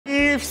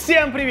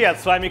всем привет!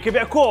 С вами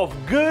Кобяков,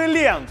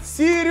 Глент,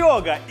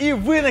 Серега, и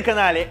вы на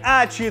канале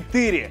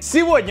А4.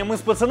 Сегодня мы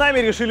с пацанами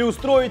решили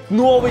устроить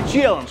новый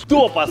челлендж.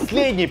 Кто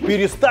последний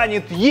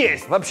перестанет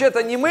есть?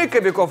 Вообще-то не мы,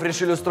 Кобяков,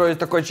 решили устроить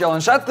такой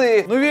челлендж, а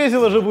ты. Ну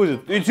весело же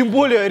будет. И тем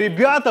более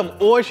ребятам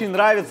очень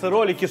нравятся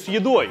ролики с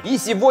едой. И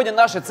сегодня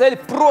наша цель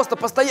просто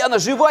постоянно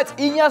жевать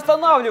и не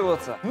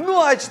останавливаться.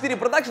 Ну а А4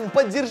 Продакшн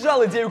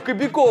поддержал идею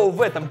Кобякова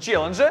в этом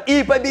челлендже.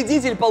 И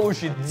победитель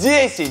получит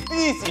 10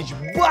 тысяч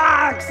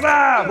баксов!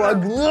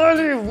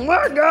 Погнали в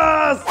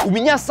магаз! У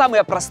меня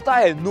самая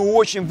простая, но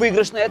очень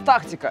выигрышная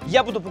тактика.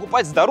 Я буду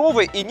покупать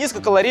здоровые и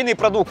низкокалорийные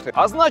продукты.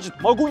 А значит,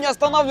 могу не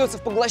останавливаться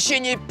в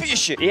поглощении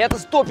пищи. И это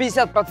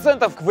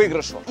 150% к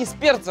выигрышу. Из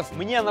перцев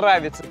мне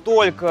нравятся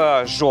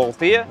только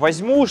желтые.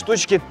 Возьму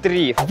штучки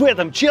 3. В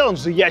этом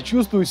челлендже я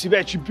чувствую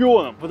себя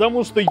чемпионом,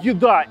 потому что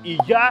еда и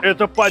я —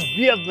 это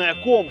победная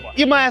комбо.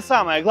 И моя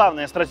самая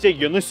главная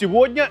стратегия на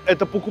сегодня —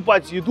 это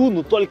покупать еду,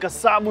 но только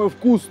самую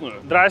вкусную.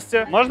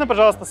 Здрасте. Можно,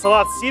 пожалуйста,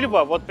 салат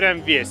Сильва? Вот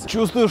прям весь.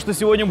 Чувствую, что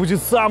сегодня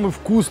будет самый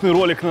вкусный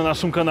ролик на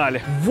нашем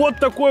канале. Вот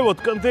такой вот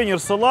контейнер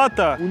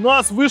салата у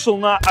нас вышел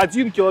на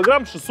 1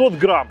 килограмм 600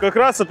 грамм. Как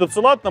раз этот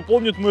салат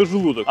наполнит мой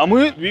желудок. А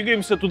мы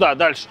двигаемся туда,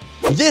 дальше.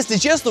 Если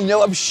честно, у меня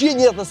вообще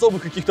нет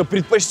особых каких-то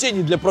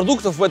предпочтений для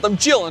продуктов в этом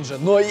челлендже.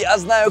 Но я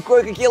знаю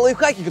кое-какие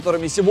лайфхаки,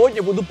 которыми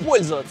сегодня буду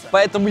пользоваться.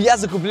 Поэтому я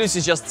закуплюсь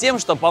сейчас тем,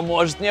 что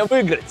поможет мне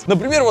выиграть.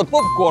 Например, вот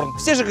попкорн.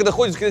 Все же, когда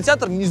ходят в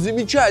кинотеатр, не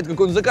замечают, как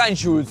он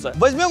заканчивается.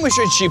 Возьмем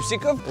еще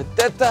чипсиков.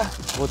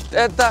 Вот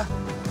это.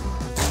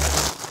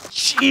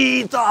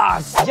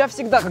 Читос! Я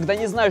всегда, когда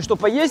не знаю, что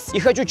поесть и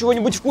хочу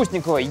чего-нибудь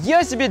вкусненького,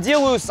 я себе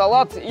делаю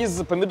салат из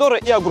помидора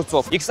и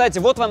огурцов. И, кстати,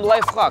 вот вам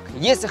лайфхак.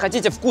 Если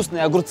хотите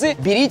вкусные огурцы,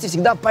 берите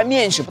всегда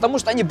поменьше, потому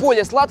что они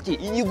более сладкие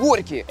и не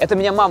горькие. Это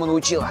меня мама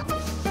научила.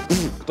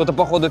 Кто-то,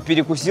 походу,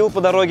 перекусил по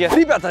дороге.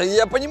 Ребята,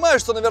 я понимаю,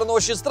 что, наверное,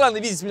 очень странно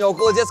видеть меня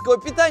около детского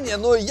питания,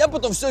 но я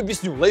потом все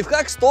объясню.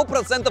 Лайфхак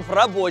 100%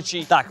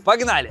 рабочий. Так,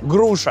 погнали.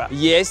 Груша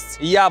есть,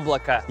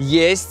 яблоко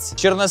есть,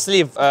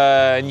 чернослив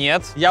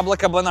нет,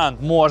 яблоко-банан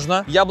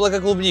можно,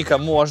 яблоко-клубника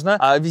можно,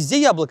 а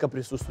везде яблоко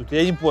присутствует,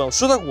 я не понял,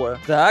 что такое?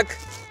 Так.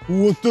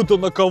 Вот это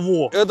на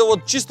кого? Это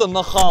вот чисто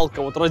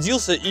нахалка. Вот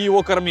родился и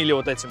его кормили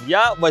вот этим.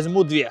 Я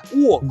возьму 2.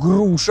 О,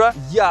 груша,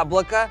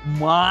 яблоко,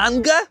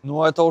 манго.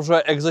 Ну, это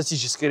уже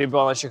экзотический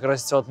ребеночек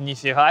растет.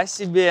 Нифига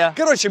себе.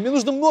 Короче, мне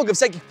нужно много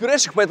всяких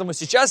пюрешек, поэтому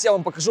сейчас я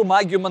вам покажу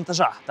магию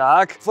монтажа.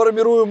 Так,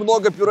 формирую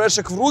много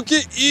пюрешек в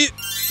руки и...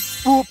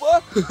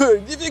 Опа!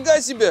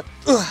 Нифига себе!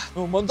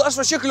 Ну, монтаж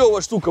вообще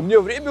клевая штука. Мне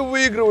время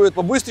выигрывает,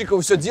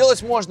 по-быстренькому все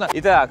делать можно.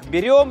 Итак,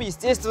 берем,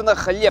 естественно,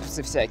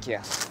 хлебцы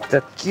всякие.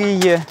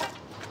 Такие.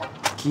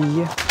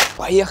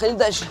 Поехали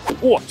дальше.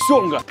 О,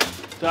 семга.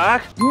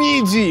 Так,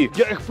 мидии.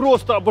 Я их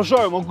просто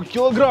обожаю, могу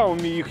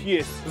килограммами их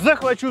есть.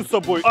 Захвачу с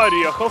собой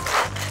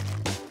орехов.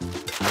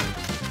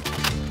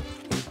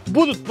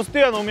 Будут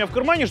постоянно у меня в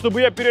кармане, чтобы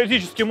я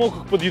периодически мог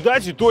их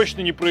подъедать и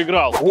точно не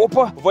проиграл.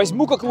 Опа,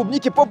 возьму-ка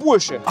клубники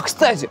побольше. А,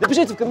 кстати,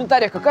 напишите в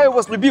комментариях, какая у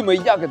вас любимая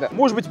ягода.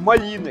 Может быть,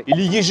 малина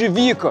или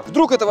ежевика.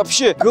 Вдруг это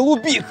вообще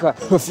голубика.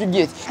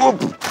 Офигеть.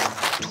 Оп.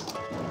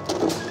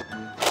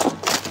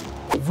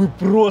 Вы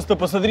просто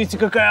посмотрите,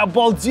 какая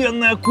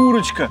обалденная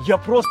курочка. Я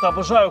просто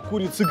обожаю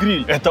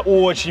курицу-гриль. Это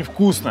очень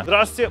вкусно.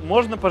 Здравствуйте,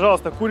 можно,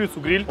 пожалуйста,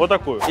 курицу-гриль? Вот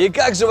такую. И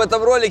как же в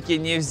этом ролике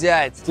не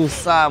взять ту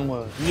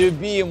самую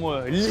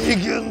любимую,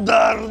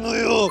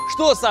 легендарную?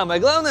 Что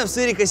самое главное в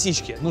сыре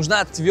косички?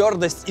 Нужна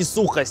твердость и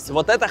сухость.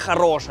 Вот это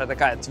хорошая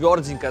такая,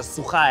 тверденькая,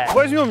 сухая.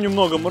 Возьмем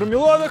немного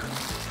мармеладок.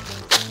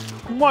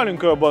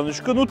 Маленькая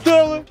баночка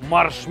нутеллы.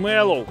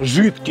 Маршмеллоу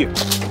жидкий.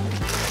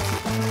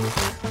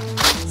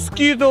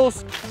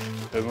 Скитлс.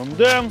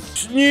 ММД,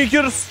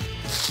 Сникерс.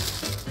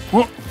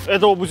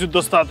 Этого будет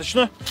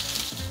достаточно.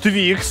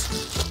 Твикс.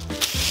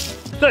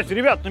 Кстати,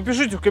 ребят,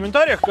 напишите в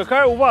комментариях,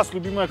 какая у вас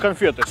любимая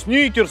конфета.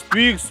 Сникерс,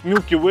 Твикс,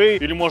 Милки Вей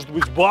или, может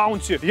быть,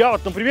 Баунти. Я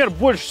вот, например,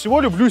 больше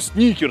всего люблю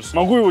Сникерс.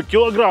 Могу его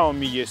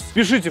килограммами есть.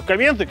 Пишите в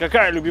комменты,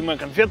 какая любимая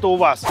конфета у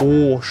вас.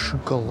 О,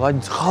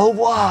 шоколадница.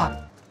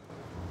 Халва!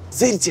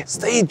 Смотрите,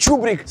 стоит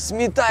чубрик,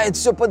 сметает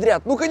все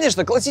подряд. Ну,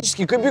 конечно,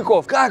 классический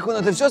Кобяков. Как он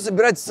это все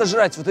собирается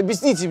сожрать? Вот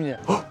объясните мне.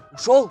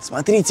 Ушел?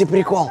 Смотрите,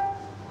 прикол.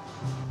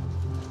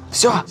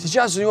 Все,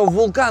 сейчас у него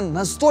вулкан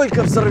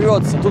настолько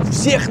взорвется, тут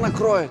всех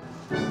накроет.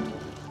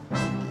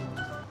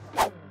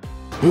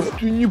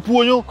 Ты не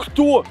понял?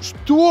 Кто?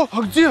 Что?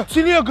 А где?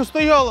 Телега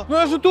стояла. Ну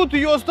я же тут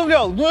ее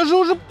оставлял. Ну я же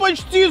уже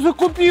почти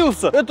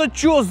закупился. Это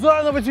что,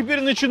 заново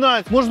теперь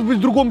начинать? Может быть, в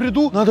другом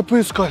ряду? Надо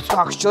поискать.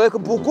 Так, с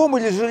Человеком-пауком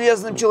или с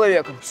Железным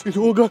человеком?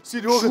 Серега,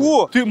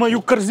 Что? Ты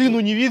мою корзину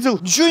не видел?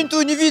 Ничего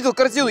никто не видел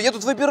корзину, я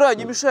тут выбираю,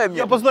 не мешай мне.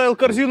 Я поставил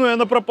корзину, и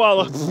она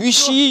пропала.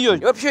 Ищи ее.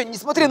 И вообще, не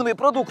смотри на мои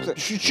продукты.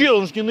 Еще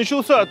челлендж не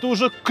начался, а ты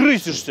уже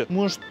крысишься.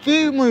 Может,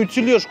 ты мою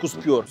тележку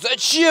спер?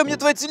 Зачем мне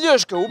твоя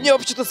тележка? У меня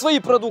вообще-то свои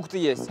продукты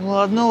есть.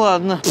 Ладно,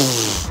 ладно.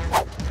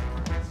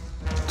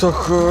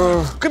 Так,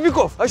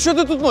 Кобяков, а что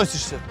ты тут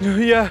носишься?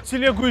 Я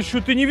телегу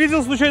ищу. Ты не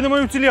видел случайно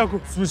мою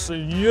телегу? В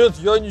смысле, нет,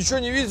 я ничего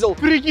не видел.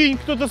 Прикинь,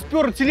 кто-то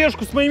спер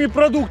тележку с моими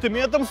продуктами.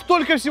 Я там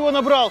столько всего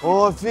набрал.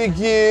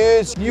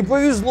 Офигеть, не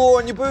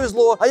повезло, не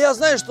повезло. А я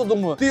знаешь, что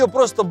думаю? Ты ее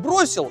просто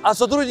бросил, а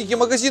сотрудники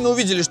магазина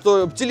увидели,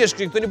 что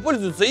тележкой никто не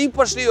пользуется, и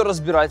пошли ее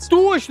разбирать.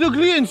 Точно,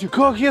 гляньте,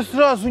 как я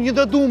сразу не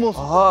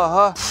додумался.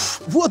 Ага.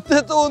 Вот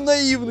это он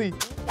наивный.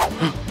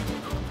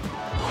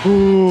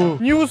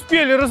 Не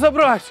успели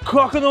разобрать,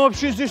 как она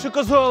вообще здесь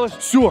оказалась.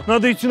 Все,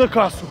 надо идти на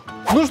кассу.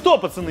 Ну что,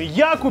 пацаны,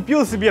 я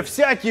купил себе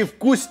всякие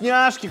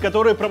вкусняшки,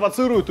 которые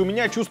провоцируют у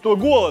меня чувство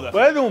голода.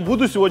 Поэтому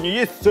буду сегодня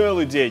есть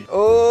целый день.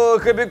 О,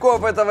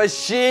 Кобяков, это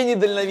вообще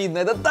недальновидно.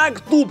 Это так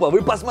тупо,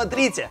 вы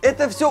посмотрите.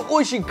 Это все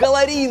очень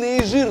калорийное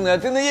и жирное, а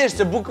ты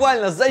наешься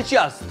буквально за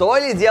час. То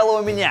ли дело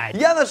у меня.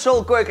 Я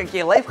нашел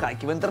кое-какие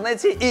лайфхаки в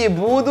интернете и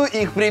буду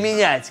их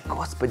применять.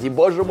 Господи,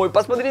 боже мой,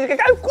 посмотрите,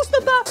 какая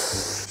вкуснота.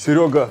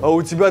 Серега, а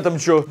у тебя там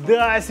что?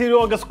 Да,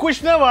 Серега,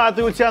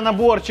 скучноватый у тебя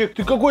наборчик.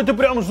 Ты какой-то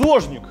прям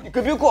зожник. И,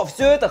 Кобяков,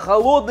 все это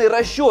холодный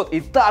расчет и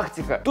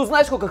тактика. Тут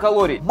знаешь, сколько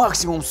калорий?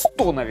 Максимум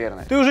 100,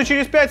 наверное. Ты уже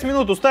через 5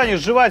 минут устанешь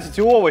жевать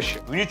эти овощи.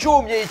 Ну ничего,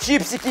 у меня и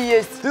чипсики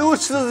есть. Ты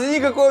лучше зацени,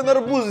 какой он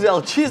арбуз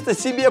взял. Чисто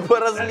себе по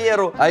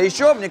размеру. А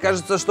еще, мне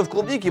кажется, что в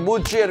клубнике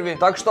будут черви.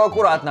 Так что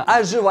аккуратно.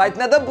 А жевать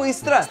надо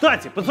быстро.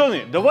 Кстати,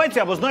 пацаны,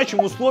 давайте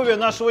обозначим условия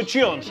нашего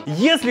челленджа.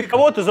 Если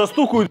кого-то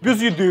застукают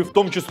без еды, в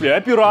том числе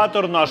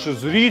оператор, наши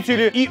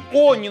зрители, и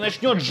он не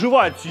начнет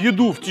жевать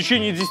еду в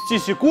течение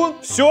 10 секунд,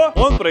 все,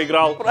 он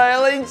проиграл.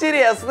 Правило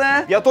интересное.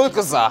 Я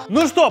только за.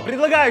 Ну что,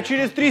 предлагаю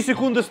через 3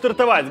 секунды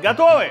стартовать.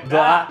 Готовы?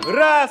 Да.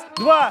 Раз,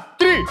 два,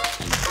 три.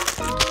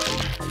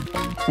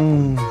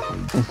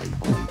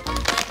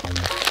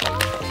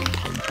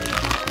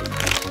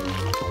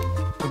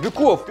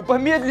 Кобяков, ты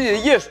помедленнее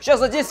ешь. Сейчас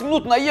за 10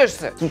 минут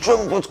наешься. Ты что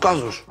ему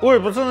подсказываешь? Ой,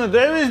 пацаны,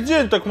 да я весь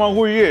день так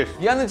могу есть.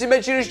 Я на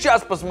тебя через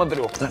час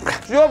посмотрю.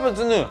 Все,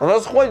 пацаны,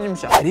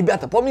 расходимся.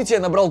 Ребята, помните, я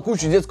набрал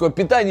кучу детского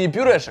питания и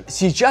пюрешек?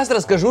 Сейчас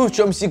расскажу, в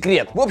чем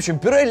секрет. В общем,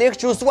 пюре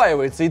легче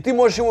усваивается, и ты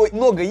можешь его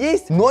много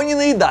есть, но не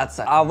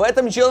наедаться. А в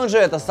этом челлендже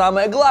это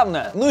самое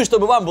главное. Ну и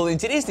чтобы вам было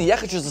интереснее, я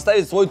хочу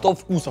составить свой топ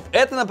вкусов.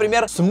 Это,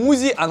 например,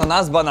 смузи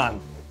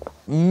ананас-банан.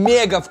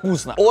 Мега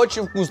вкусно,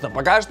 очень вкусно.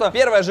 Пока что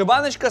первая же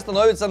баночка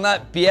становится на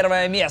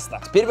первое место.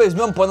 Теперь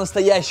возьмем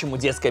по-настоящему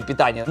детское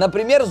питание.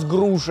 Например, с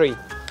грушей.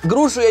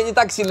 Грушу я не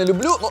так сильно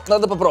люблю, но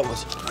надо попробовать.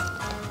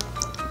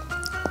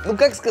 Ну,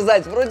 как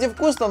сказать, вроде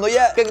вкусно, но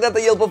я когда-то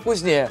ел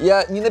повкуснее.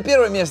 Я не на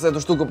первое место эту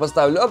штуку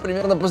поставлю, а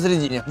примерно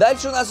посередине.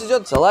 Дальше у нас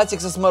идет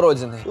салатик со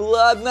смородиной.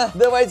 Ладно,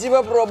 давайте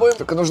попробуем.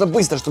 Только нужно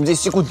быстро, чтобы 10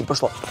 секунд не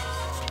пошло.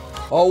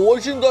 А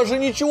очень даже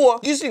ничего.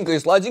 Кисленько и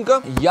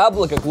сладенько.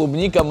 Яблоко,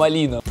 клубника,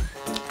 малина.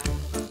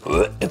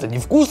 Это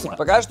невкусно.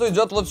 Пока что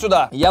идет вот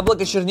сюда.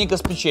 Яблоко, черника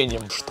с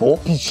печеньем. Что?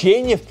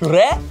 Печенье в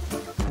пюре?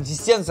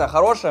 Консистенция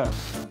хорошая?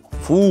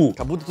 Фу,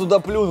 как будто туда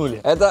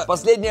плюнули. Это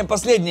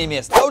последнее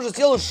место. Я уже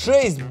съел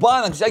 6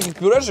 банок всяких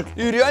пюрешек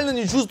и реально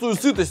не чувствую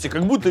сытости,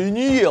 как будто и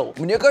не ел.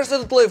 Мне кажется,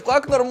 этот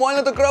лайфхак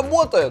нормально так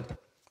работает.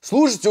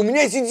 Слушайте, у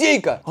меня есть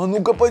идейка. А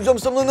ну-ка, пойдем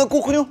со мной на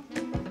кухню.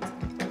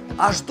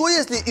 А что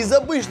если из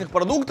обычных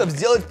продуктов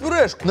сделать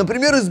пюрешку?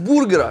 Например, из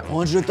бургера.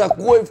 Он же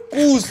такой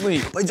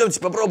вкусный. Пойдемте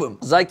попробуем.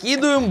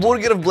 Закидываем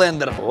бургер в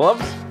блендер. Опс.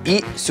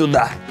 И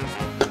сюда.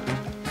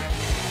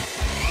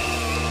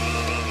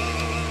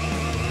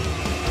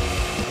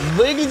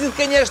 Выглядит,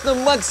 конечно,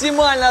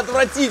 максимально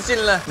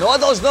отвратительно, но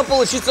должно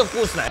получиться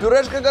вкусно.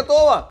 Пюрешка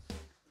готова?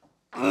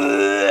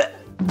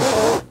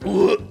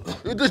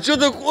 Это что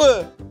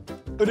такое?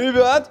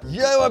 Ребят,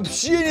 я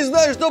вообще не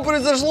знаю, что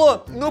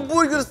произошло, но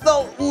бургер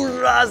стал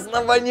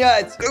ужасно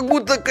вонять. Как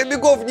будто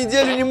Кобяков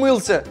неделю не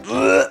мылся.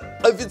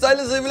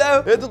 Официально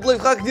заявляю, этот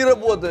лайфхак не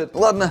работает.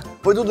 Ладно,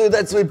 пойду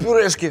доедать свои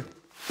пюрешки.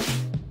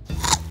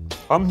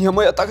 А мне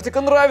моя тактика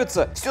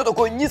нравится. Все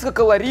такое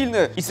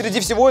низкокалорийное. И среди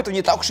всего этого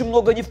не так уж и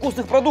много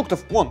невкусных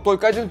продуктов. Вон,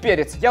 только один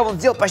перец. Я вон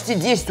сделал почти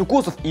 10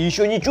 укусов и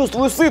еще не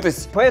чувствую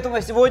сытость. Поэтому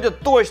я сегодня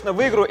точно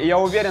выиграю, и я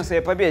уверен в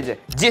своей победе.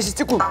 10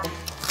 секунд.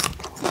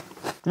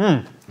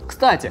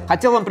 Кстати,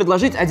 хотел вам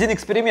предложить один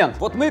эксперимент.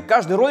 Вот мы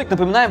каждый ролик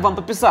напоминаем вам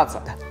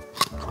подписаться.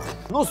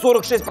 Ну,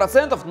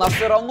 46% нас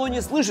все равно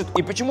не слышат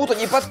и почему-то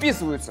не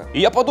подписываются.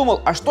 И я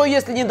подумал, а что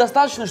если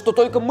недостаточно, что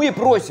только мы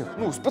просим?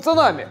 Ну, с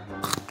пацанами.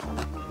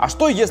 А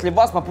что, если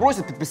вас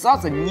попросят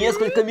подписаться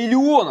несколько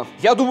миллионов?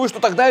 Я думаю, что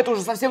тогда это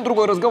уже совсем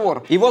другой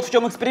разговор. И вот в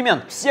чем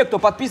эксперимент. Все, кто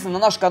подписан на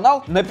наш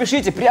канал,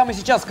 напишите прямо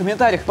сейчас в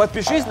комментариях: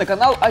 подпишись на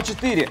канал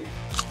А4.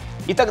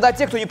 И тогда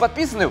те, кто не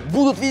подписаны,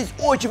 будут видеть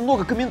очень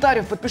много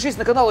комментариев: подпишись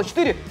на канал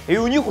А4, и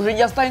у них уже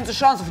не останется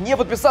шансов не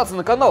подписаться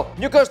на канал.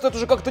 Мне кажется, это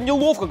уже как-то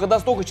неловко, когда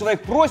столько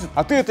человек просит,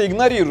 а ты это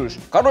игнорируешь.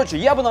 Короче,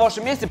 я бы на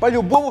вашем месте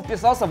по-любому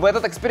вписался в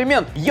этот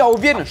эксперимент. Я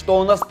уверен, что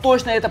у нас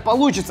точно это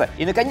получится.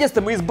 И наконец-то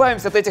мы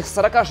избавимся от этих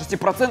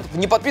 46%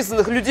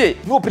 неподписанных людей,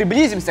 но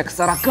приблизимся к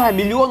 40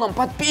 миллионам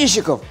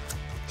подписчиков.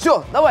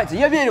 Все, давайте,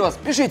 я верю в вас,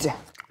 пишите.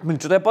 Блин,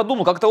 что-то я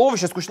подумал, как-то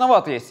овощи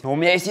скучновато есть. Но у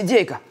меня есть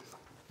идейка.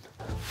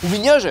 У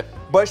меня же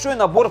большой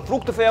набор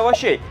фруктов и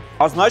овощей,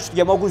 а значит,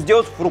 я могу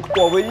сделать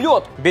фруктовый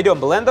лед. Берем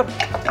блендер,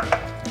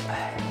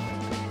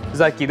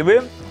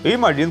 закидываем и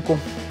малинку.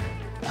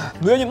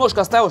 Ну, я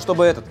немножко оставил,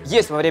 чтобы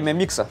есть во время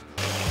микса.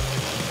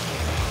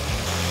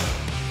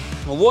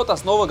 Ну вот,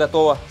 основа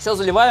готова. Все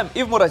заливаем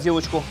и в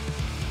морозилочку.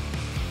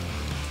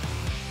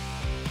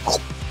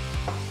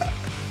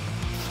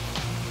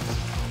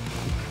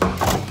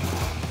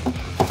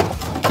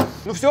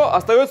 Ну все,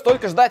 остается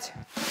только ждать.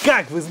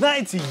 Как вы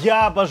знаете,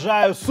 я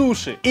обожаю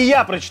суши. И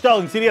я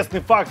прочитал интересный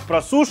факт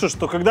про суши,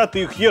 что когда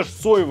ты их ешь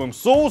с соевым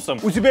соусом,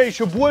 у тебя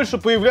еще больше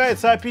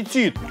появляется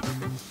аппетит.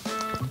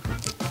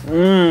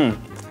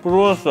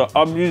 Просто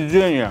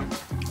объедение.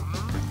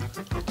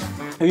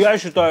 Я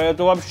считаю,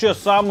 это вообще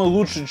самый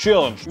лучший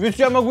челлендж. Ведь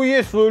я могу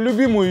есть свою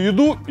любимую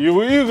еду и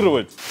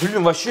выигрывать.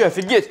 Блин, вообще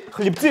офигеть.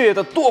 Хлебцы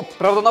это топ.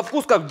 Правда, на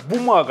вкус как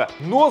бумага.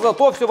 Но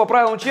зато все по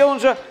правилам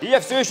челленджа. И я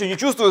все еще не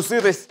чувствую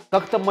сытость.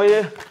 Как там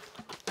мои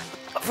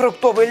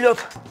фруктовый лед?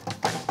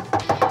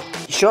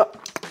 Еще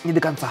не до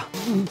конца.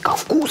 Как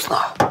вкусно.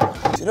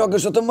 Серега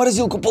что-то в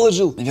морозилку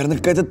положил. Наверное,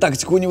 какая-то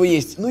тактика у него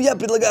есть. Ну, я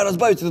предлагаю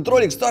разбавить этот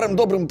ролик старым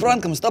добрым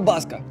пранком с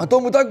табаско. А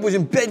то мы так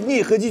будем 5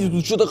 дней ходить и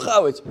тут что-то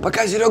хавать.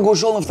 Пока Серега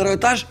ушел на второй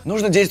этаж,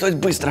 нужно действовать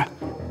быстро.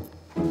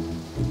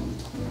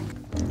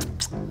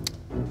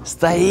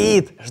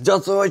 Стоит,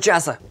 ждет своего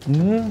часа.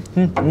 Ну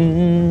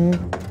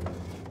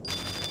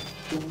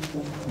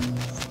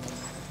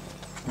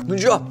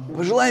что,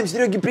 пожелаем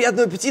Сереге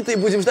приятного аппетита и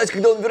будем ждать,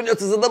 когда он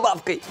вернется за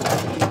добавкой.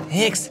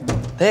 Экс.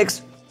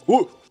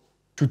 О!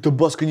 Чуть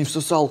табаско не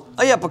всосал.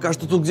 А я пока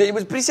что тут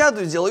где-нибудь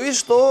присяду и сделаю вид,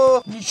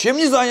 что ничем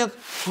не занят.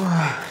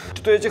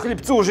 Что эти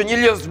хлебцы уже не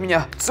лезут в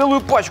меня.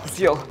 Целую пачку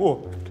съел. О,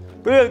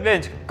 привет,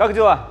 гляньте, как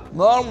дела?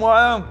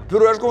 Нормально.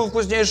 Пюрешку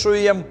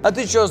вкуснейшую ем. А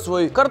ты что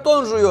свой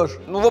картон жуешь?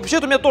 Ну,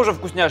 вообще-то у меня тоже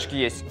вкусняшки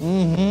есть.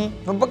 Угу.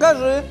 Ну,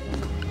 покажи.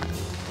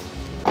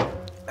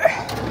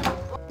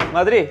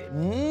 Смотри.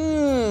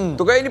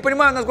 Только я не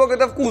понимаю, насколько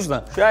это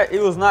вкусно. Сейчас и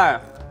узнаю.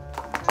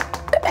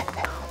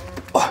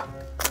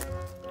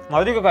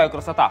 Смотри, какая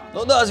красота.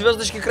 Ну да,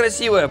 звездочки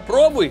красивые.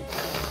 Пробуй.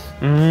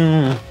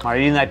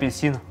 Малина,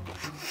 апельсин.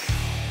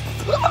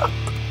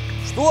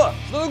 Что?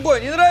 Что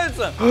такое? Не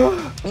нравится?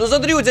 Ну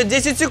смотри, у тебя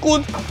 10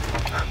 секунд.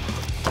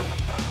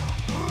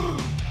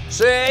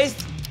 6,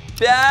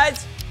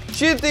 5,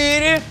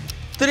 4,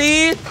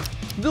 3,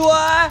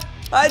 2,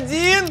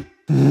 1.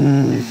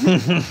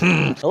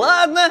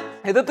 Ладно.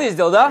 Это ты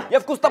сделал, да? Я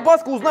вкус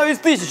табаско узнаю из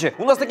 1000.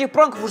 У нас таких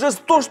пранков уже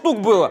 100 штук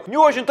было. Не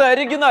очень-то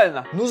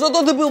оригинально. Ну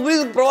зато ты был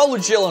близок к провалу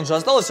челленджа.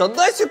 Осталась 1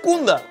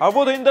 секунда. А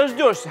вот и не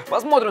дождешься.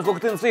 Посмотрим, сколько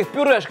ты на своих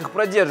пюрешках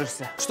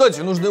продержишься. Кстати,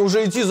 нужно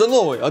уже идти за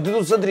новой. А ты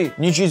тут смотри,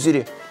 не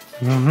читери.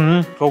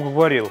 Угу, сколько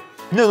говорил.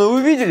 Не, ну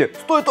вы видели?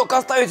 Стоит только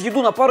оставить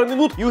еду на пару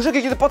минут, и уже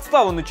какие-то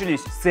подставы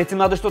начались. С этим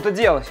надо что-то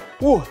делать.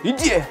 О,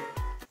 идея!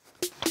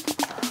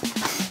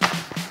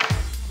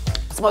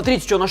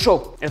 Смотрите, что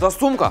нашел. Это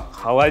сумка,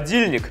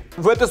 холодильник.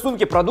 В этой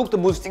сумке продукты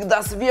будут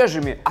всегда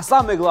свежими. А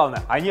самое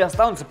главное, они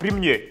останутся при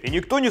мне. И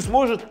никто не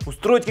сможет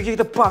устроить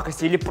каких-то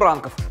пакостей или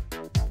пранков.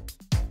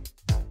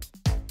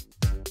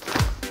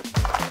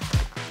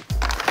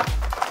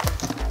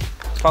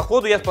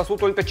 Походу, я спасу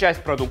только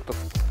часть продуктов.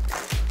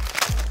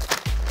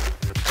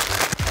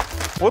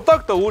 Вот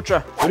так-то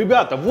лучше.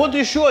 Ребята, вот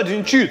еще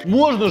один чит.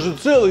 Можно же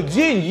целый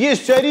день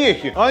есть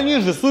орехи.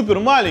 Они же супер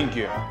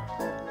маленькие.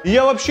 И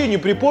я вообще не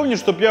припомню,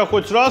 чтоб я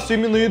хоть раз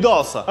ими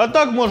наедался. А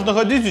так можно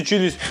ходить и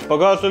чилить,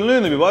 пока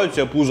остальные набивают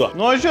себе пузо.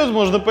 Ну а сейчас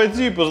можно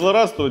пойти и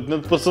позлорадствовать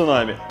над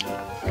пацанами.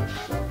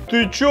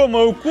 Ты чё,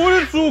 мою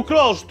курицу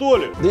украл, что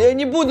ли? Да я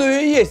не буду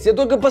ее есть, я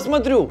только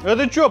посмотрю.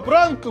 Это чё,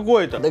 пранк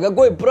какой-то? Да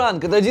какой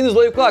пранк? Это один из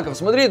лайфхаков.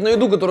 Смотреть на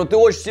еду, которую ты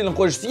очень сильно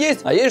хочешь съесть,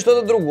 а есть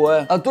что-то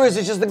другое. А то,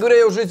 если, честно говоря,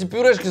 я уже эти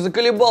пюрешки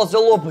заколебался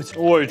лопать.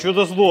 Ой,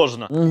 что-то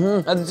сложно.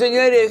 Угу. Это тебе не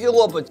орехи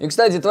лопать. И,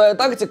 кстати, твоя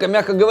тактика,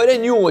 мягко говоря,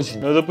 не очень.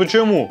 Это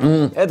почему?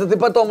 Это ты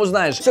потом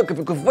узнаешь. Все,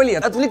 Копяков, вали,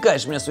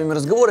 отвлекаешь меня своими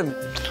разговорами.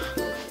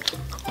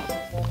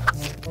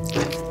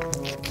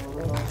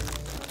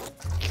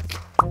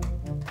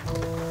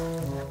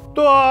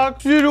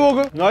 Так,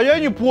 Серега, а я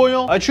не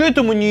понял. А что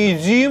это мы не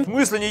едим? В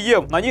смысле не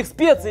ем? На них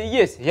специи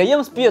есть. Я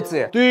ем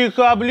специи. Ты их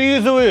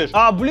облизываешь.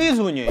 А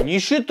облизывание не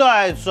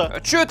считается.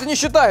 А что это не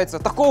считается?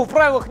 Такого в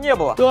правилах не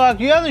было. Так,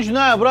 я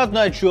начинаю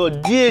обратный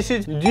отчет.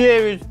 10,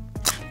 9,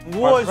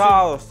 8.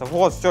 Пожалуйста,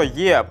 вот все,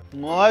 ем.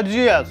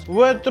 Молодец. В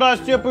этот раз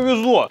тебе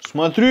повезло.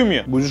 Смотри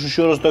мне. Будешь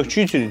еще раз так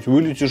читерить,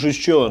 вылетишь из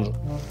челленджа.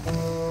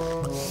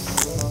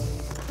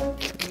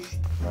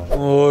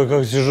 Ой,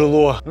 как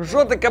тяжело. Ну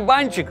что ты,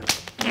 кабанчик?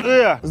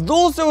 Э!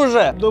 Сдулся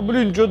уже? Да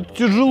блин, что-то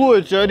тяжело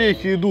эти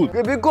орехи идут.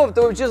 Кобяков,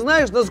 ты вообще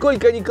знаешь,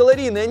 насколько они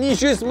калорийные? Они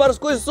еще и с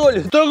морской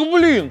солью. Так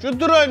блин, что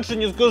ты раньше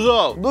не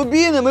сказал?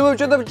 Дубина, мы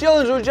вообще-то в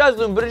челлендже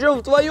участвуем, причем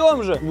в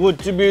твоем же. Вот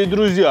тебе и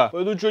друзья.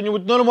 Пойду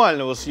что-нибудь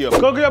нормального съем.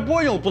 Как я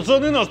понял,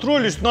 пацаны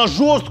настроились на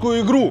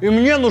жесткую игру. И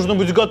мне нужно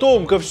быть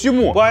готовым ко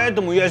всему.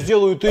 Поэтому я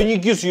сделаю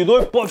тайники с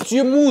едой по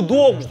всему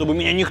дому, чтобы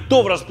меня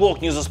никто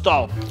врасплох не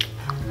застал.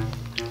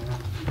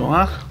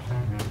 Так.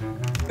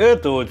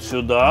 Это вот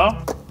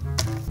сюда.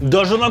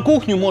 Даже на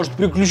кухне может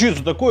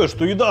приключиться такое,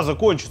 что еда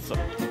закончится.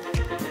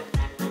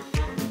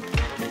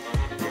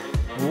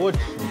 Вот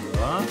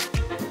сюда.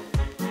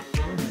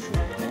 Вот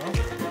сюда.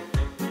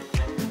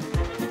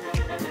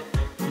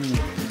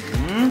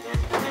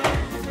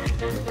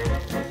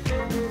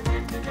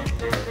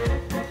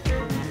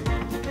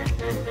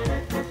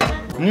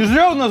 Не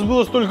зря у нас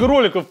было столько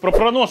роликов про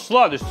пронос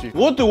сладостей.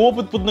 Вот и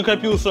опыт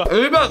поднакопился.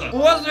 Ребята, у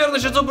вас, наверное,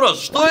 сейчас вопрос,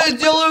 что я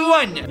делаю в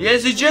ванне?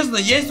 Если честно,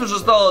 есть уже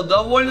стало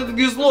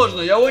довольно-таки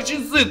сложно, я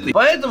очень сытый.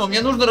 Поэтому мне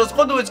нужно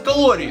расходовать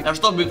калории. А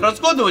чтобы их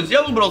расходовать,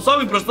 я выбрал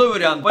самый простой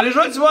вариант.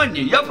 Полежать в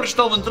ванне. Я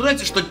прочитал в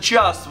интернете, что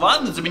час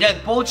ванны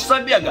заменяет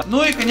полчаса бега.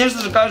 Ну и,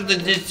 конечно же, каждые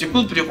 10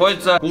 секунд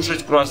приходится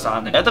кушать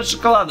круассаны. Этот с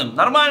шоколадом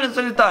нормально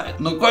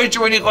залетает, но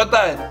кое-чего не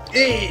хватает.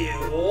 И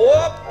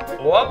оп,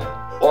 оп,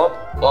 оп,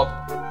 оп.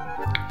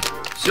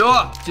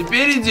 Все,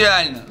 теперь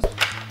идеально.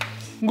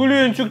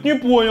 Глинчик, не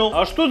понял.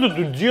 А что ты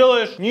тут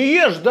делаешь? Не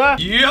ешь, да?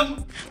 Ем.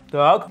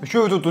 Так,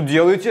 что вы тут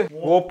делаете?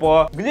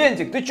 Опа.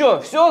 Глентик, ты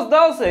чё, все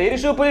сдался и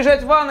решил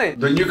полежать в ванной?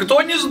 Да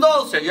никто не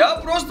сдался, я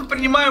просто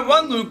принимаю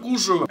ванну и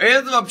кушаю.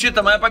 Это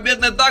вообще-то моя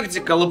победная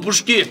тактика,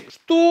 лопушки.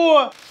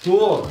 Что?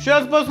 Что?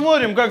 Сейчас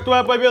посмотрим, как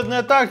твоя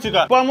победная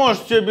тактика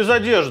поможет тебе без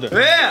одежды.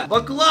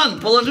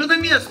 Баклан, положи на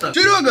место.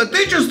 Серега,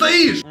 ты что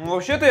стоишь? Ну,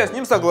 вообще-то я с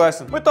ним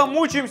согласен. Мы там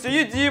мучаемся,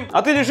 едим,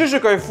 а ты лежишь и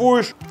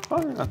кайфуешь.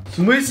 Понятно. В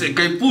смысле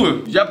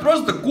кайфую? Я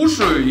просто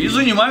кушаю и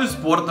занимаюсь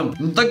спортом.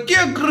 Ну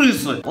такие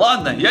крысы.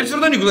 Ладно, я все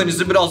равно никуда не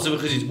собирался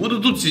выходить,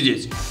 буду тут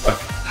сидеть.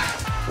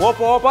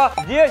 Опа-опа.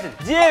 10,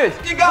 9,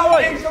 7,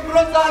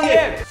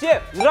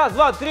 раз,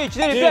 два, три,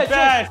 4, 5,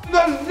 6.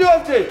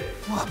 Подождете!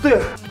 Ух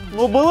ты!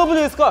 Ну, было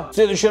близко. В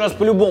следующий раз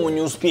по-любому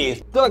не успеешь.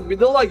 Так,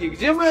 бедолаги,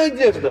 где моя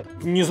одежда?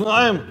 Не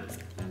знаем.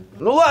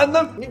 Ну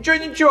ладно,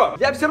 ничего.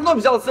 Я все равно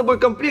взял с собой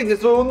комплект для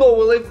своего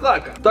нового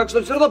лайфхака. Так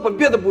что все равно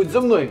победа будет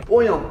за мной.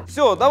 Понял?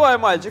 Все, давай,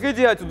 мальчик,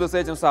 иди отсюда с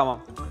этим самым.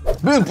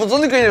 Блин,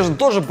 пацаны, конечно,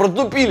 тоже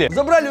протупили.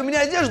 Забрали у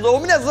меня одежду, а у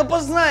меня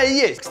запасная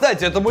есть.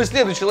 Кстати, это мой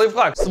следующий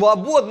лайфхак.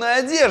 Свободная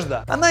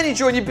одежда. Она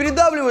ничего не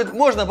передавливает,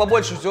 можно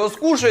побольше всего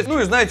скушать. Ну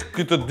и знаете,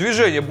 какое-то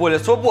движение более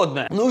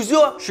свободное. Ну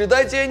все,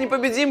 считайте, я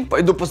непобедим.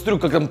 Пойду посмотрю,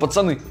 как там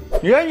пацаны.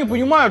 Я не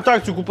понимаю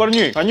тактику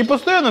парней. Они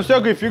постоянно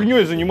всякой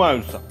фигней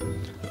занимаются.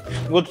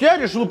 Вот я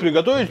решил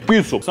приготовить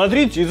пиццу.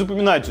 Смотрите и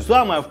запоминайте.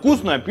 Самая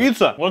вкусная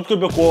пицца от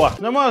Кобякова.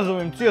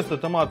 Намазываем тесто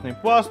томатной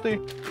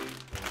пастой.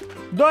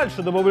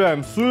 Дальше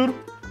добавляем сыр.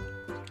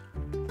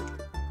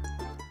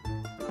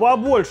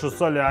 Побольше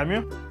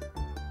солями.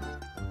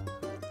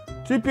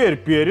 Теперь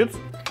перец.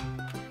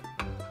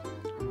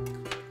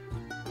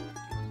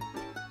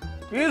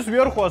 И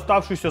сверху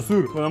оставшийся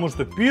сыр, потому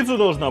что пицца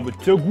должна быть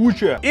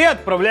тягучая. И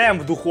отправляем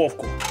в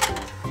духовку.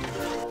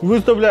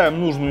 Выставляем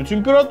нужную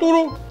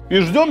температуру и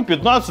ждем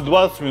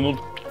 15-20 минут.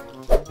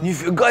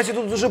 Нифига себе,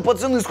 тут уже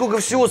пацаны сколько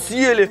всего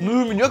съели.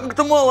 Ну и у меня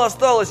как-то мало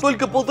осталось.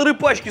 Только 1,5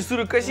 пачки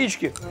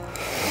сыра-косички.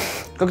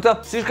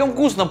 Как-то слишком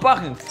вкусно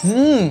пахнет.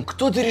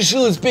 Кто-то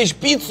решил испечь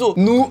пиццу?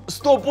 Ну,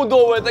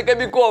 стопудово это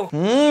Кобяков.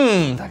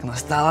 Так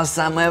настало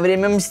самое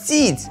время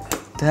мстить.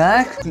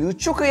 Так,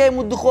 включу-ка я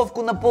ему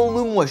духовку на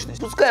полную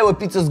мощность. Пускай его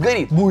пицца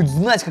сгорит. Будет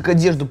знать, как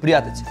одежду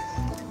прятать.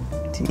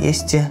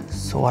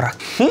 240.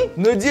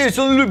 Надеюсь,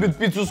 он любит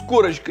пиццу с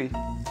корочкой.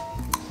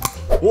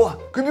 О,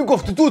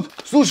 Кобяков, ты тут?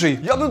 Слушай,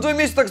 я бы на твоем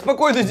месте так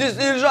спокойно здесь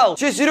не лежал.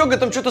 Че, Серега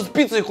там что-то с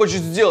пиццей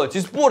хочет сделать,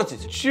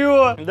 испортить.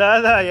 Чё?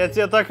 Да-да, я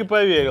тебе так и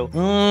поверил.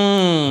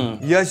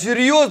 Я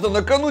серьезно,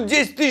 на кону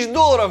 10 тысяч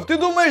долларов. Ты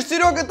думаешь,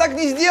 Серега так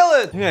не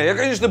сделает? Не, я,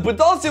 конечно,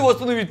 пытался его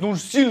остановить, но уж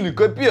сильный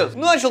капец.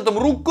 Начал там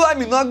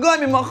руками,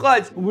 ногами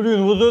махать.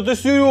 Блин, вот это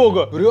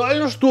Серега.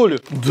 Реально, что ли?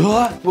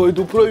 Да.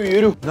 Пойду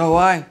проверю.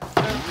 Давай.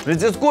 Я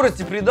тебе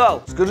скорости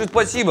придал. Скажи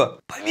спасибо.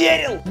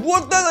 Поверил.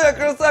 Вот это я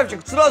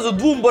красавчик. Сразу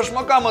 2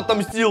 башмакам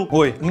отомстил.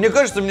 Ой, мне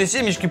кажется, мне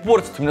семечки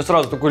портят. У меня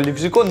сразу такой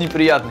лексикон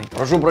неприятный.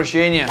 Прошу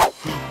прощения.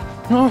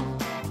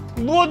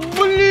 Вот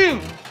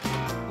блин!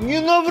 Не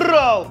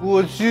наврал!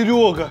 Вот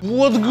Серега,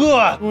 вот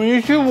гад! Ну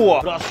ничего,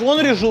 раз он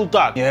решил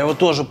так, я его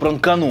тоже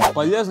пранкану.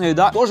 Полезная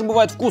еда тоже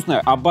бывает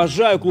вкусная.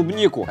 Обожаю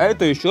клубнику.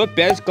 Это еще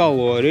 5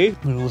 калорий.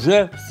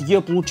 Уже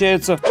съел,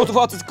 получается,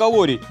 120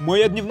 калорий.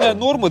 Моя дневная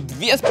норма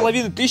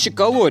 2500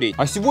 калорий.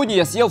 А сегодня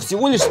я съел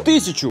всего лишь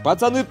 1000.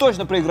 Пацаны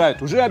точно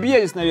проиграют. Уже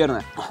объелись,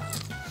 наверное.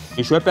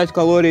 Еще 5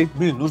 калорий.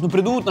 Блин, нужно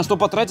придумать, на что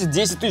потратить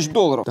 10 тысяч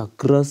долларов. Так,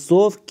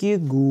 кроссовки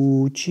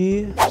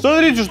Гуччи.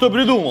 Смотрите, что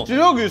придумал.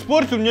 Серега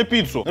испортил мне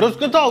пиццу.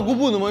 Раскатал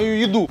губу на мою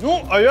еду.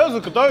 Ну, а я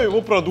закатаю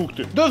его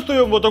продукты.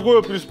 Достаем вот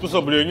такое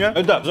приспособление.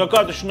 Это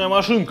закаточная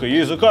машинка.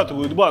 Ей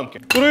закатывают банки.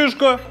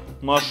 Крышка,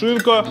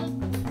 машинка.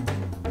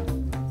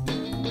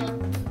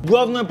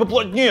 Главное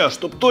поплотнее,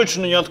 чтоб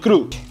точно не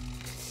открыл.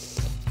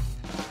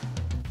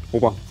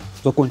 Опа,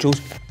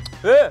 закончилось.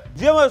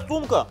 Где моя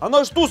сумка?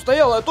 Она же тут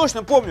стояла, я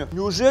точно помню.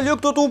 Неужели ее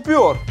кто-то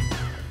упер?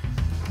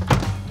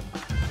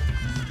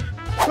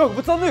 Так,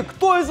 пацаны,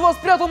 кто из вас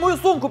спрятал мою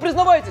сумку?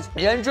 Признавайтесь.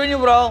 Я ничего не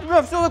брал. У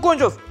меня все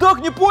закончилось. Так,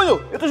 не понял?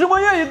 Это же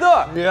моя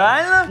еда.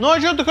 Реально? Ну а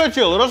что ты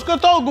хотел?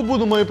 Раскатал губу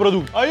на мои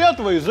продукты, а я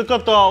твои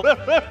закатал.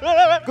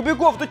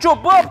 Кобяков, ты что,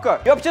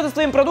 бабка? Я вообще-то с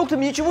твоими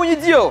продуктами ничего не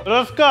делал.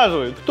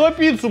 Рассказывай, кто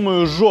пиццу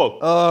мою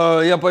сжег?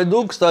 Я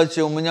пойду,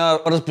 кстати, у меня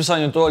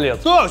расписание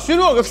туалет. Так,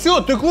 Серега,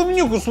 все, ты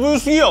клубнику свою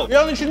съел.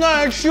 Я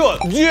начинаю отсчет.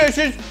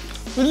 10,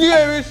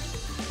 9,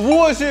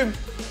 8,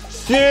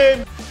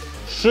 7,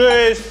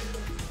 6,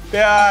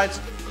 5,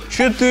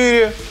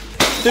 4,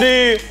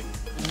 3,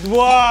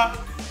 2,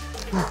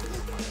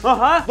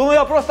 Ага, думаю,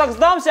 я просто так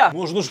сдамся?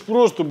 Можно ж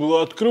просто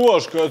было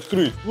открывашкой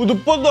открыть. Буду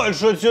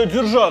подальше от тебя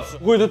держаться.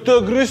 Какой-то ты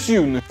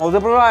агрессивный. Вот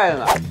это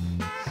правильно.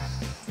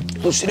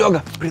 Слушай,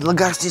 Серега,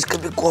 предлагаю съесть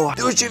Кобякова.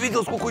 Ты вообще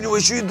видел, сколько у него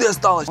еще еды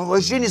осталось? Он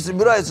вообще не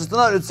собирается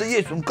останавливаться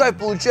есть, он кайф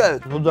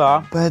получает. Ну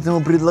да.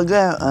 Поэтому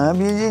предлагаю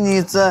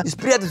объединиться и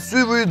спрятать всю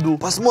его еду.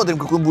 Посмотрим,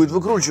 как он будет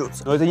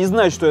выкручиваться. Но это не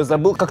значит, что я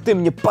забыл, как ты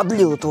мне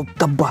подлил этого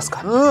табаско.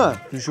 А,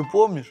 ты еще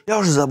помнишь? Я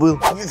уже забыл.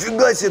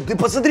 Нифига себе, ты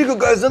посмотри,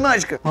 какая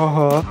заначка.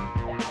 Ага.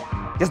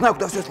 Я знаю,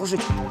 куда все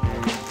сложить.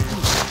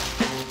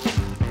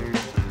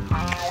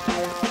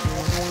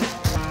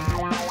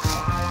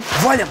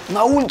 Ваня,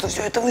 на улицу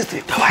все это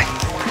выставить. Давай.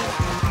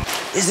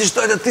 Если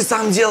что, это ты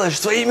сам делаешь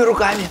своими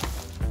руками.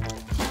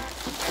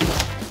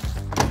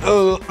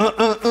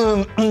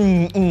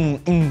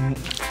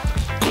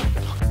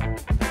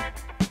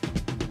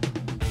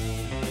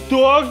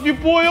 Так, не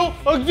понял.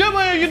 А где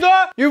моя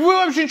еда? И вы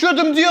вообще что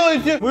там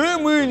делаете?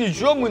 Мы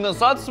ничего, мы на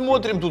сад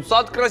смотрим. Тут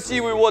сад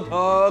красивый, вот.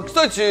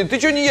 Кстати, ты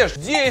что не ешь?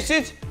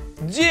 10,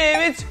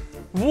 9,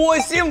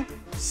 8,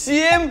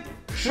 7,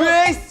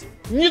 6,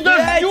 Не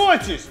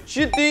дождетесь!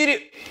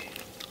 4.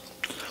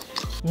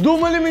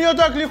 Думали меня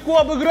так легко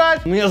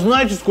обыграть? У меня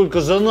знаете,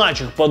 сколько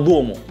заначек по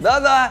дому?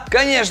 Да-да,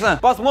 конечно.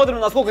 Посмотрим,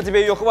 насколько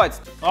тебе ее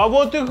хватит. А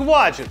вот и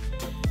хватит.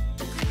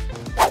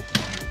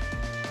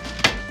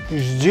 И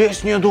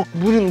здесь нету.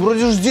 Блин,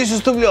 вроде же здесь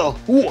оставлял.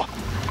 О,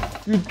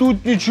 и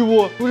тут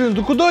ничего. Блин,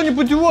 да куда они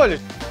подевались?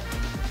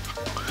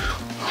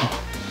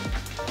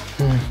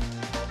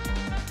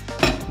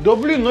 Да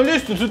блин, на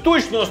лестнице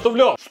точно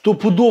оставлял.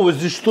 Стопудово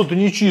здесь что-то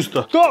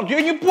нечисто. Так,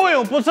 я не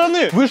понял,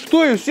 пацаны. Вы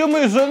что, и все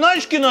мои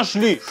заначки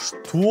нашли?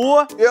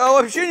 Что? Я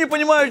вообще не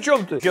понимаю, о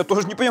чем ты. Я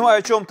тоже не понимаю,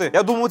 о чем ты.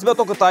 Я думал, у тебя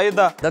только та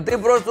еда. Да ты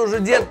просто уже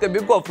дед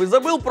Кобяков и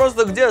забыл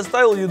просто, где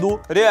оставил еду.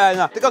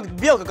 Реально. Ты как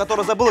белка,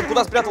 которая забыла,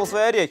 куда спрятал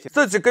свои орехи.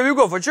 Кстати,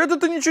 Кобяков, а что это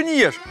ты ничего не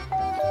ешь?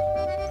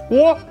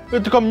 О,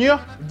 это ко мне.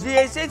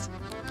 10,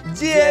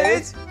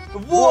 9,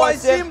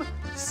 8,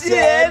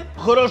 7.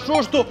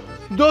 Хорошо, что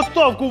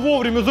доставку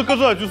вовремя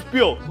заказать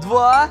успел.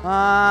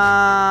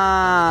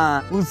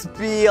 2.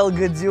 Успел,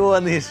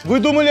 гаденыш. Вы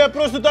думали, я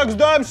просто так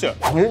сдамся?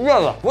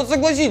 Ребята, вот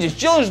согласитесь,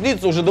 челлендж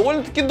длится уже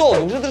довольно-таки долго.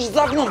 Уже даже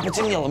за окном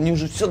потемнело, мне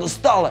уже все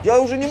достало. Я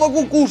уже не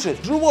могу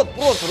кушать, живот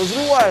просто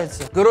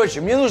разрывается.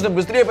 Короче, мне нужно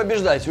быстрее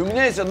побеждать, и у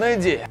меня есть одна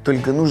идея.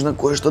 Только нужно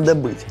кое-что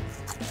добыть.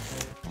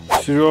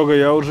 Серега,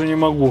 я уже не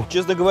могу.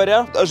 Честно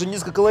говоря, даже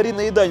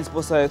низкокалорийная еда не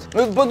спасает.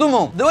 Я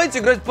подумал, давайте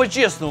играть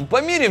по-честному,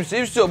 помиримся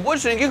и все.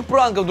 Больше никаких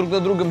пранков друг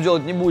над другом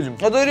делать не будем.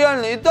 А то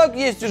реально и так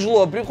есть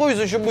тяжело, а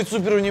приходится еще быть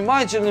супер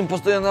внимательным,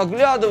 постоянно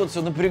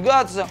оглядываться,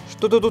 напрягаться.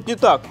 Что-то тут не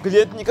так.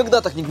 Клиент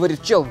никогда так не говорит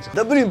в челлендже.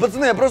 Да блин,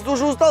 пацаны, я просто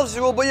уже устал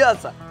всего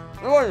бояться.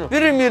 Давайте,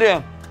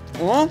 перемирие.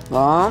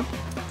 Да.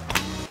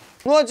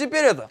 Ну а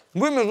теперь это,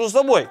 вы между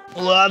собой.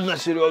 Ладно,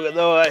 Серега,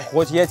 давай.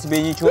 Хоть я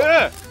тебе ничего...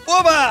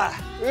 Оба!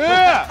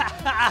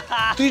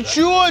 Ты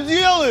чего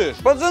делаешь?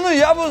 Пацаны,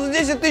 я бы за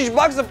 10 тысяч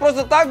баксов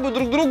просто так бы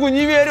друг другу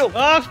не верил.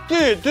 Ах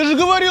ты же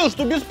говорил,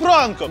 что без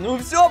пранков. Ну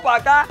все,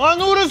 пока. А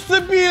ну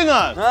расцепи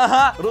нас.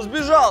 Ага,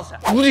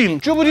 разбежался.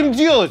 Блин, что будем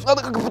делать?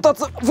 Надо как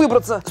пытаться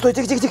выбраться. Стой,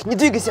 тихо, не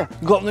двигайся.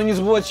 Главное не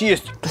забывать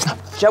есть. Точно.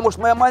 Сейчас, может,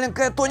 моя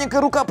маленькая тоненькая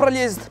рука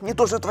пролезет. Не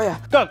то, что твоя.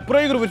 Так,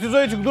 проигрывать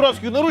из-за этих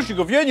дурацких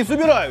наручников я не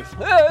собираюсь.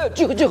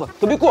 Тихо,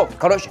 Кобяков.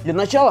 Короче, для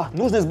начала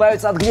нужно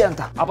избавиться от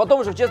клиента, а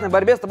потом уже в честной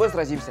борьбе с тобой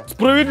сразимся.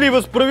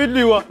 Справедливо.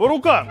 По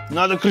рукам.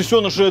 Надо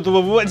крысеныша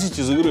этого выводить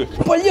из игры.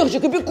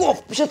 Полегче, Кобяков.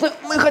 Сейчас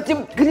мы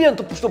хотим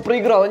клиенту, чтобы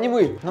проиграл, а не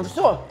мы. Ну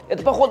все,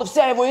 это, походу,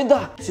 вся его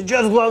еда.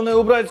 Сейчас главное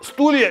убрать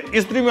стулья и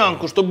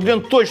стремянку, чтобы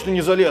клиент точно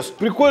не залез.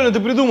 Прикольно ты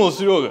придумал,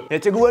 Серега. Я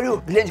тебе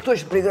говорю, клиент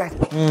точно проиграет.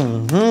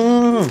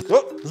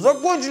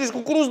 Закончились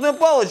кукурузные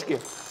палочки.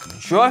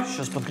 Че,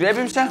 сейчас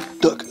подкрепимся?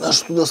 Так,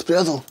 наш туда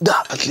спрятал?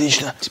 Да.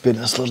 Отлично. Теперь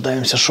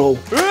наслаждаемся шоу.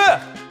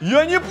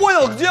 Я не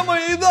понял, где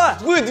моя еда?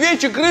 Вы, две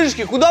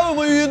чекрышки, куда вы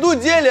мою еду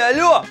дели,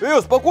 алло?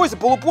 Успокойся,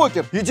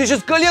 полупокер. Я тебе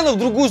сейчас колено в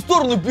другую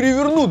сторону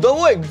переверну.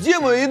 Давай, где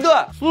моя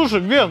еда? Слушай,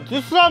 Глен,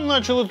 ты сам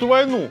начал эту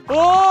войну.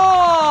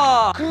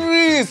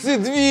 Крысы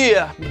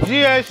две.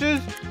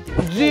 10,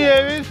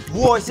 9,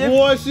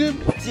 8,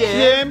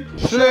 7,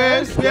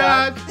 6,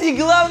 5. И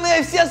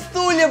главное, все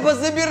стулья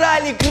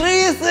позабирали.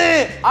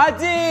 Крысы!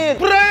 1.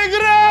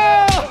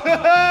 Проиграл!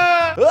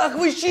 Ах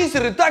вы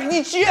читеры, так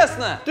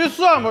нечестно! Ты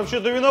сам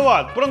вообще-то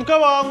виноват.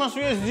 Пранковал нас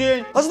весь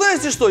день. А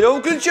знаете что, я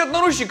вам ключи от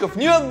наручников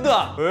не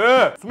отдам.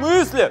 В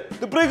смысле?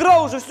 Ты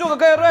проиграл уже, все,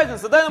 какая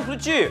разница? Дай нам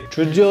ключи.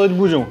 Что делать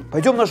будем?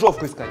 Пойдем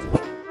ножовку искать.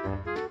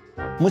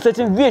 Мы с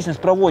этим вечность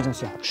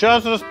проводимся.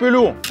 Сейчас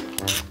распилю.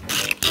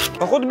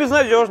 Походу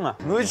безнадежно.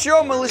 Ну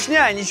чё,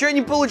 малышня, ничего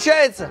не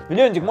получается?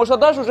 Лентик, может,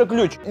 отдашь уже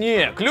ключ?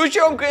 Не, ключ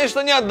я вам, конечно,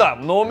 не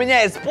отдам, но у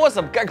меня есть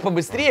способ, как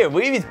побыстрее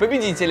выявить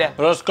победителя.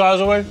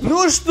 Рассказывай.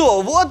 Ну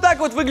что, вот так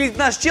вот выглядит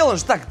наш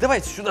челлендж. Так,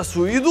 давайте сюда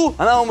свою еду,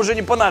 она вам уже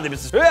не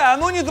понадобится. А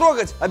ну не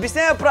трогать!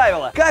 Объясняю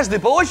правила.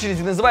 Каждый по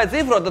очереди называет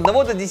цифру от 1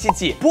 до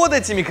 10. Под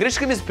этими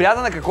крышками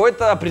спрятано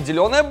какое-то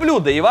определенное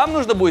блюдо, и вам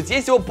нужно будет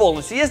съесть его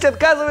полностью. Если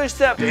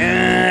отказываешься,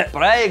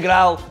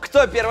 проиграл.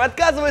 Кто первый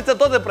отказывается,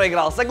 тот и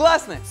проиграл.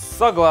 Согласны?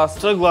 Согласен.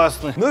 вас.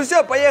 Согласны. Ну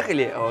все,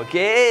 поехали.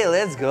 Окей,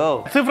 let's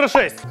go. Цифра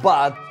 6.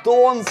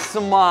 Батон с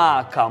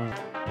маком.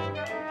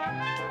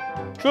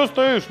 Что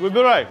стоишь?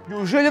 Выбирай.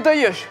 Неужели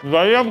даешь?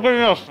 Даем,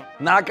 конечно.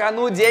 На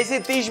кону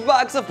 10 тысяч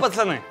баксов,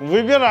 пацаны.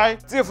 Выбирай.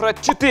 Цифра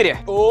 4.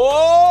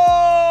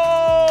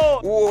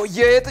 О,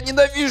 я это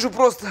ненавижу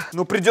просто.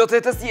 Но придется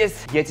это съесть.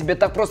 Я тебе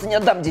так просто не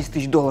отдам 10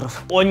 тысяч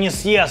долларов. Он не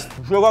съест.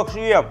 Уже как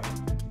съем.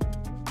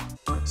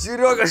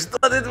 Серега, что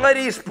ты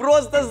творишь?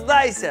 Просто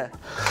сдайся.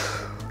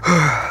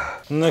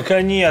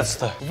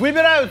 Наконец-то.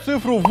 Выбираю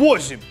цифру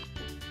 8.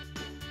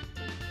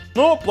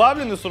 Ну,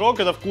 плавленый сырок,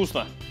 это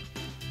вкусно.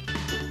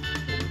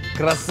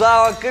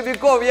 Красава,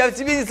 Кобяков, я в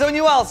тебе не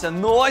сомневался.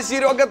 Но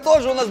Серега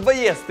тоже у нас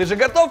боец. Ты же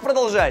готов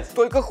продолжать?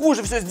 Только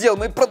хуже все сделал,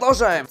 мы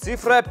продолжаем.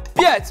 Цифра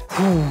 5.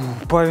 Фу,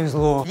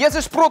 повезло.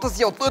 Если шпрота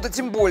съел, то это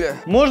тем более.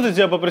 Можно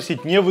тебя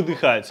попросить не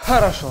выдыхать?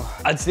 Хорошо.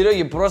 От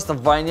Сереги просто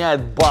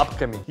воняет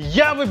бабками.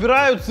 Я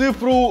выбираю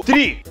цифру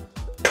 3.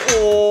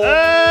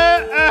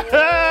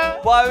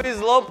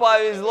 Повезло,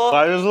 повезло.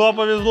 Повезло,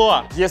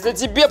 повезло. Если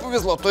тебе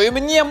повезло, то и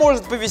мне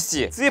может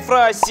повезти.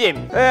 Цифра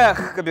 7.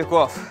 Эх,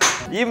 Кобяков.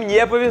 И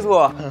мне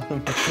повезло.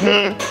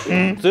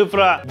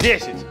 Цифра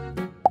 10.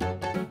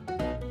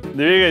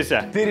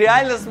 Двигайся. Ты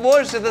реально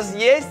сможешь это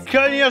съесть?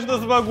 Конечно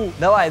смогу.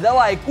 Давай,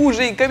 давай,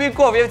 кушай,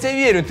 Кобяков, я в тебя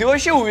верю. Ты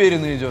вообще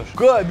уверенно идешь?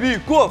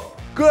 Кобяков!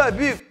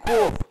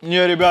 Кобяков!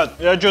 Не, ребят,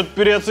 я что-то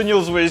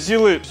переоценил свои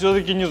силы.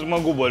 Все-таки не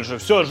смогу больше.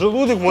 Все,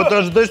 желудок вот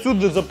аж до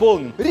сюда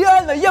заполнен.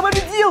 Реально, я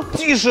победил!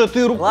 Тише,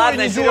 ты рукой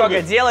Ладно, не Серега,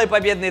 дергай. делай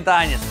победный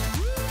танец.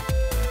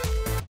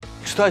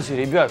 Кстати,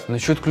 ребят,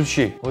 насчет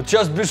ключей. Вот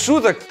сейчас без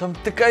шуток, там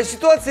такая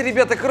ситуация,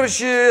 ребята,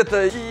 короче,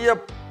 я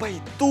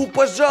пойду,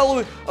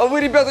 пожалуй. А вы,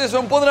 ребята, если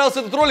вам понравился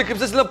этот ролик,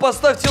 обязательно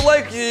поставьте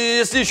лайк. И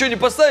если еще не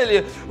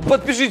поставили,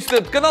 подпишитесь на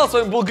этот канал. С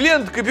вами был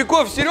Глент,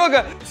 Кобяков,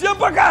 Серега. Всем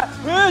пока!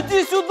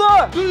 Иди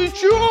сюда! Ты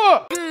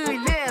чё?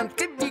 Глент,